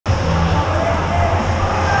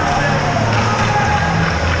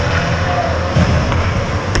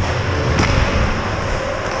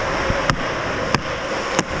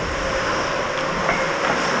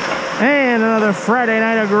another Friday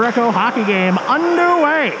night Aggreko hockey game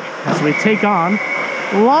underway as we take on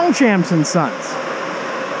Longchamps Sons.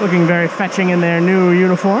 Looking very fetching in their new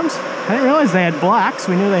uniforms. I didn't realize they had blacks.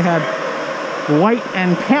 We knew they had white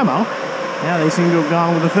and camo. Yeah, they seem to have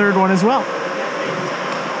gone with the third one as well.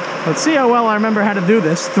 Let's see how well I remember how to do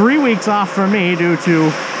this. 3 weeks off for me due to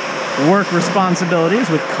work responsibilities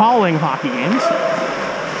with calling hockey games.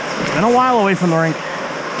 It's been a while away from the rink.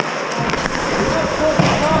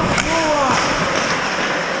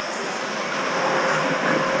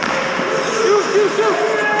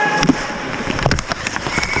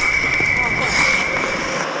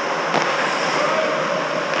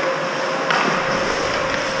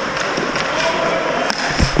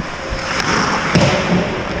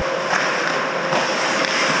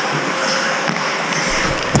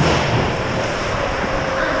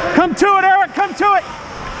 Come to it, Eric, come to it!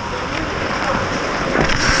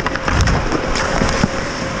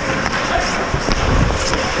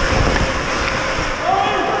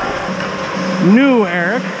 New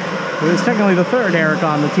Eric, who is technically the third Eric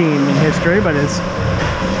on the team in history, but is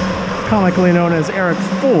comically known as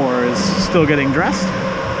Eric4, is still getting dressed.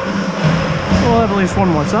 We'll have at least one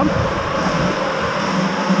more sub.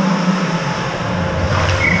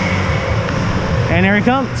 And here he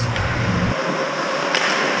comes.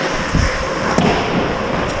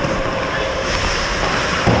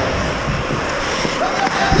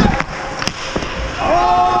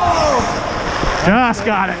 Just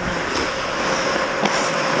got it.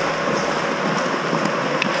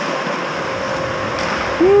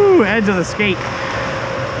 Woo, edge of the skate.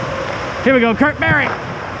 Here we go, Kurt Berry.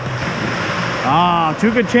 Oh,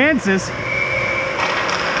 2 good chances.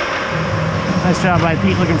 Nice job by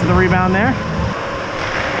Pete looking for the rebound there.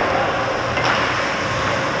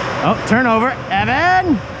 Oh, turnover,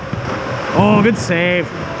 Evan. Oh, good save.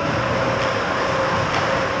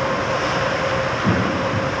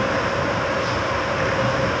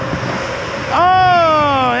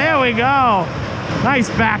 Oh, there we go. Nice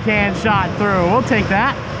backhand shot through. We'll take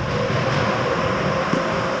that.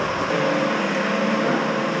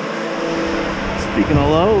 Speaking of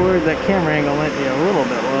low, that camera angle might be a little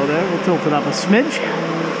bit low there. We'll tilt it up a smidge.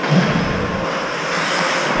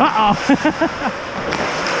 Uh-oh.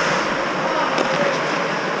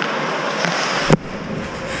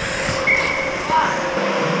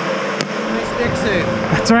 Nice dick save.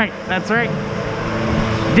 That's right, that's right.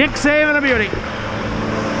 Dick save and a beauty.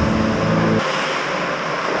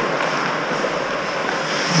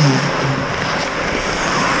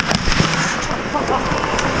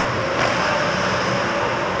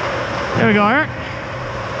 There we go, Eric.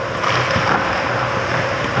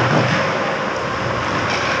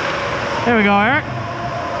 There we go, Eric.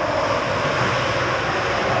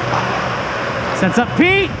 Sets up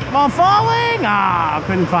Pete while falling. Ah,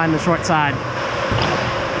 couldn't find the short side.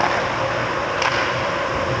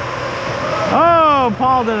 Oh,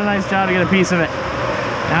 Paul did a nice job to get a piece of it.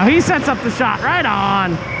 Now he sets up the shot right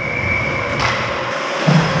on.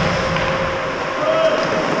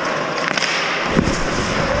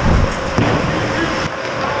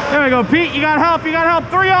 There we go, Pete, you got help, you got help.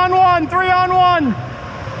 3-on-1, 3-on-1.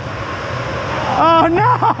 Oh no!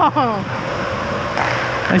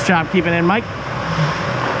 Nice job keeping in, Mike.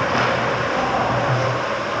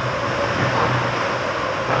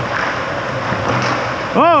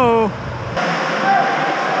 Oh!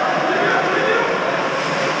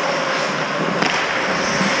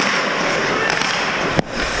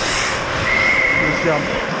 Nice job.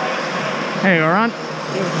 Hey, you on?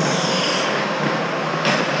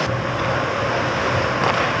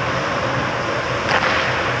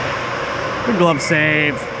 Good glove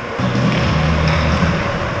save.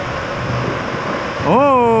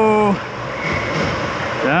 Oh!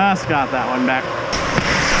 Just got that one back.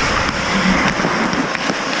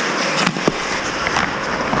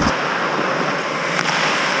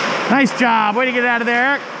 Nice job. Way to get it out of there,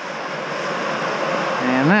 Eric.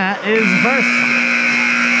 And that is first.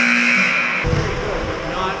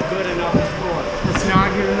 Not good enough to score. It's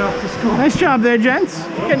not good enough to score. Nice job there, gents.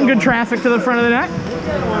 Getting good traffic to the front of the net.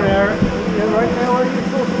 Come on, Eric. Get right there where you're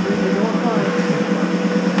supposed to be. You're doing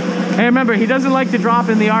fine. Hey, remember, he doesn't like to drop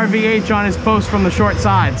in the RVH on his post from the short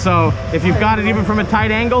side. So if you've got it even from a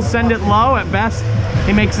tight angle, send it low. At best,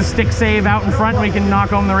 he makes a stick save out in front and we can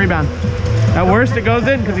knock home the rebound. At worst, it goes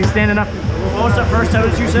in because he's standing up. What was that first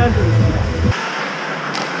sentence you said?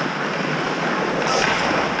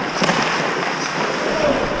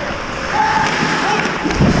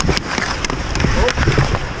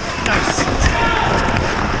 Nice.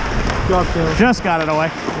 Drop down. Just got it away.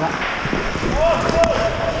 Yeah.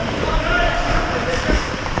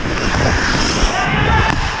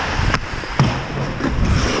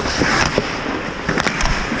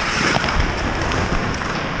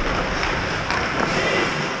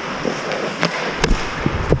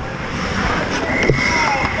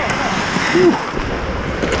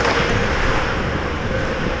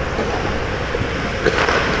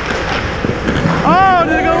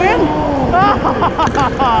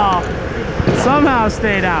 Somehow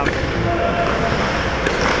stayed out.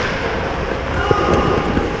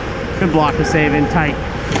 Good block to save in tight.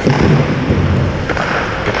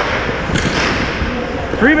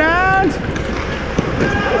 Rebound!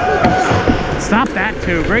 Stop that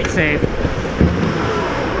too. Great save.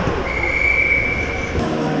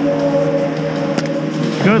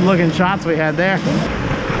 Good looking shots we had there.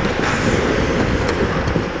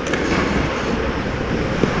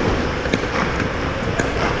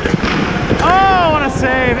 Oh, what a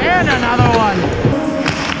save. And another one.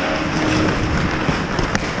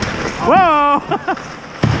 Whoa!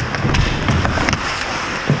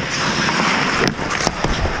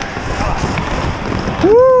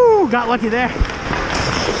 Woo! Got lucky there.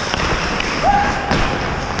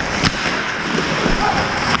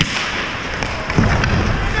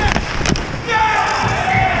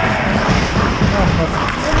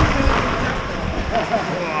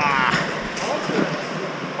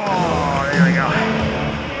 Oh, there we go.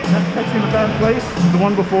 That catch you in a bad place? The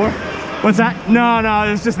one before? What's that? No,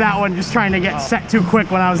 it was just that one. Just trying to get set too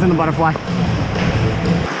quick when I was in the butterfly.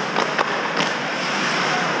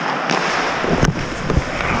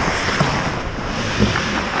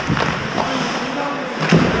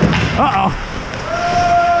 Uh-oh.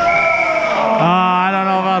 I don't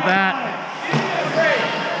know about that.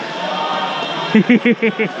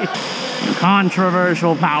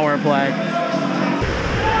 Controversial power play.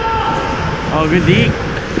 Oh, good deke.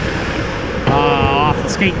 Off the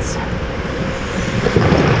skates.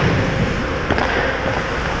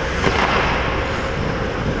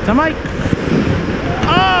 To Mike.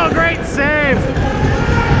 Oh, great save.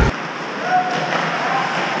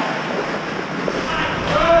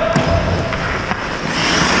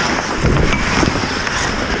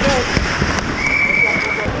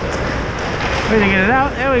 Way to get it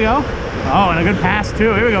out. There we go. Oh, and a good pass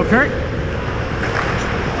too. Here we go, Kurt.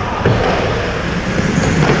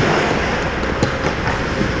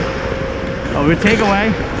 Oh, good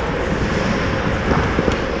takeaway.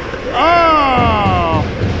 Oh!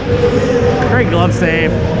 Great glove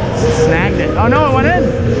save. Snagged it. Oh no, it went in.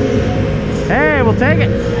 Hey, we'll take it.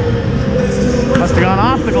 Must have gone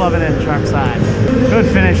off the glove and in, sharp side. Good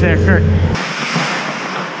finish there, Kurt.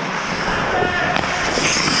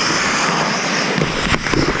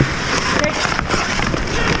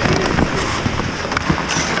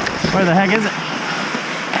 Where the heck is it?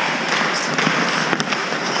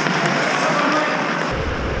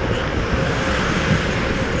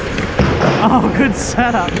 Oh, good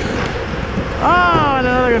setup. Oh, and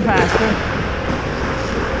another good pass too.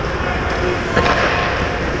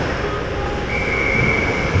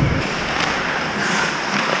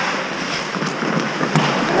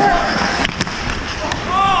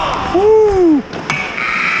 Woo!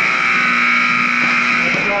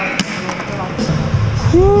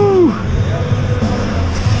 Woo!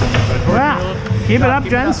 Wow. Keep it up,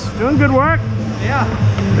 gents. Doing good work. Yeah.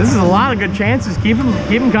 This is a lot of good chances. Keep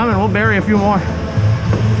them coming. We'll bury a few more.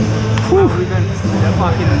 Well, we've been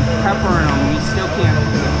fucking peppering him. We still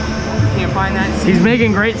can't find that seam. He's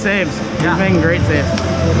making great saves. Yeah. He's making great saves.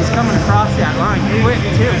 He's coming across that line quick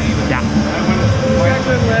too. Yeah.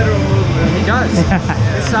 He does.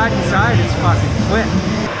 This side to side is fucking quick.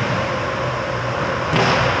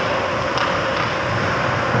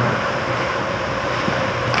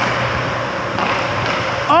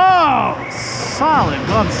 Oh, solid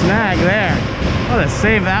glove snag there. What a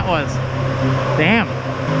save that was. Damn.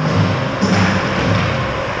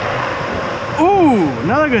 Ooh,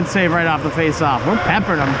 another good save right off the face-off. We're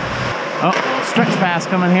peppering them. Oh, stretch pass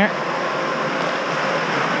coming here.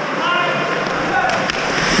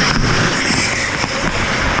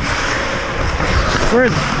 Where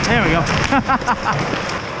is it? There we go.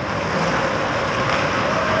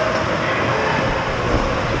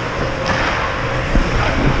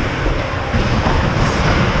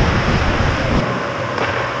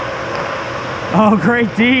 Oh,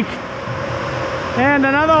 great deke. And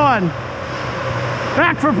another one.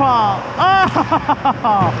 Back for Paul.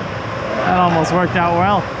 Oh, that almost worked out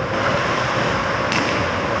well.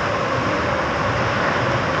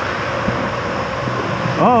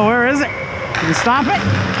 Oh, where is it? Can you stop it?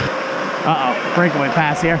 Uh-oh, breakaway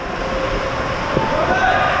pass here.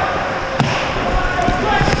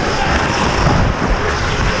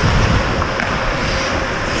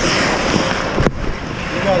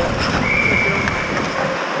 You got it.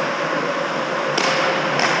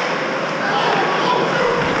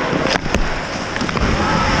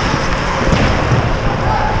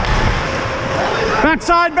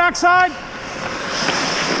 Backside, backside.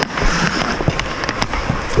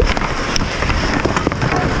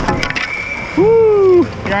 Woo! You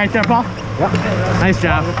all right there, Paul? Yep. Nice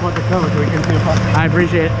job. I just want the cover so we can see a puck. I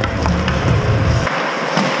appreciate it.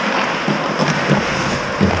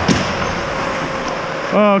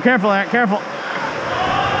 Oh, careful, Eric, careful.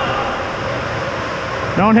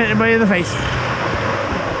 Don't hit anybody in the face.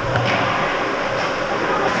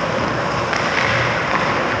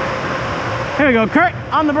 Here we go, Kurt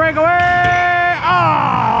on the breakaway.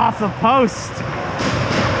 Oh, off the post.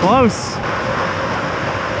 Close.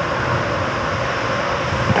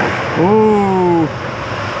 Ooh.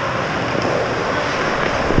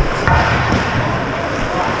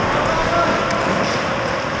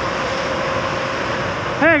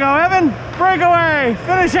 There you go, Evan. Breakaway.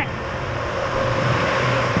 Finish it.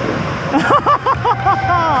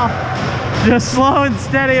 Just slow and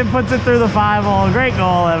steady and puts it through the 5-hole. Great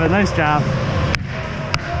goal, Evan. Nice job.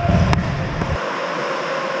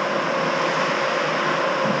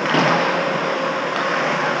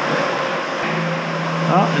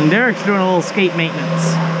 Oh, and Derek's doing a little skate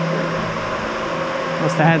maintenance.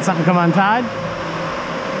 Must have had something come untied.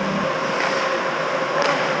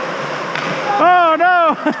 Oh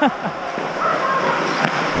no!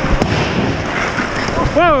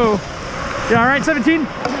 Whoa! You all right, 17?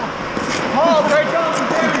 Oh, great job.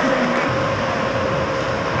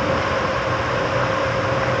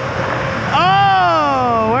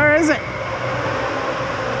 Oh, where is it?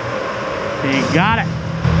 He got it.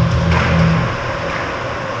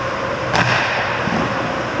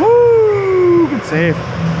 Woo! Good save.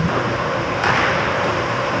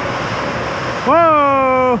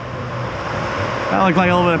 Whoa! That looked like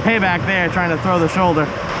a little bit of payback there, trying to throw the shoulder.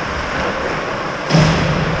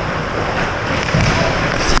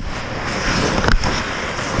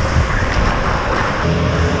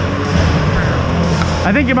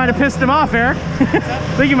 I think you might have pissed him off, Eric.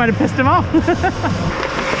 I think you might have pissed him off.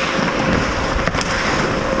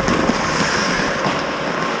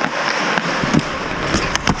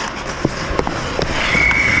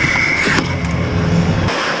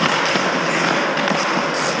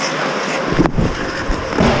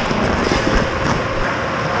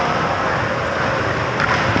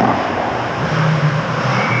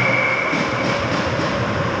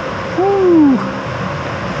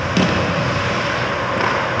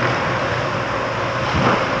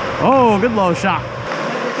 Oh, good low shot.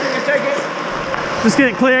 Take it. Just get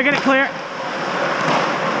it clear, get it clear.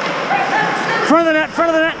 Front of the net, front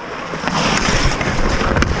of the net.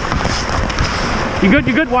 You good,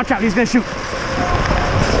 you good? Watch out, he's gonna shoot.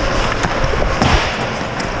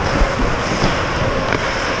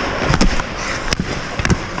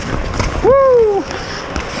 Woo!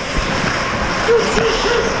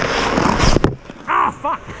 Ah,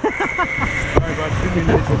 fuck. Sorry, bud. You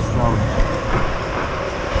need to strong.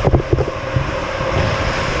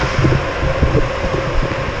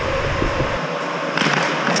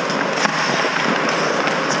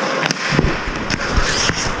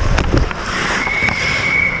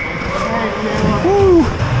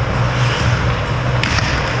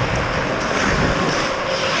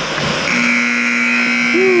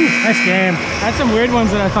 Nice game. Had some weird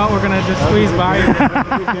ones that I thought were gonna just squeeze by.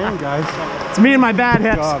 Good game, guys. It's me and my bad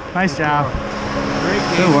hips. job. Nice job. Great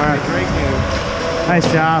game. Good work. Great game. Nice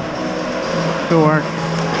job. Good work.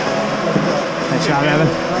 Nice job, Evan.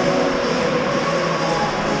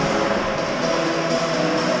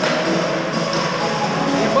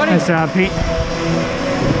 Hey, buddy. Nice job, Pete.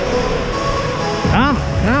 Come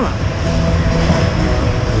on.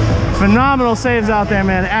 Phenomenal saves out there,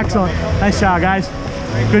 man. Excellent. Nice job, guys.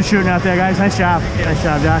 Good shooting out there, guys. Nice job. Nice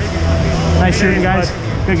job, Josh. Nice shooting, guys.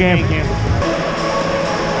 Good game.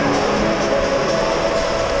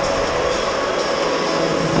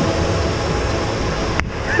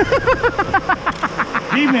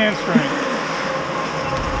 He man strength.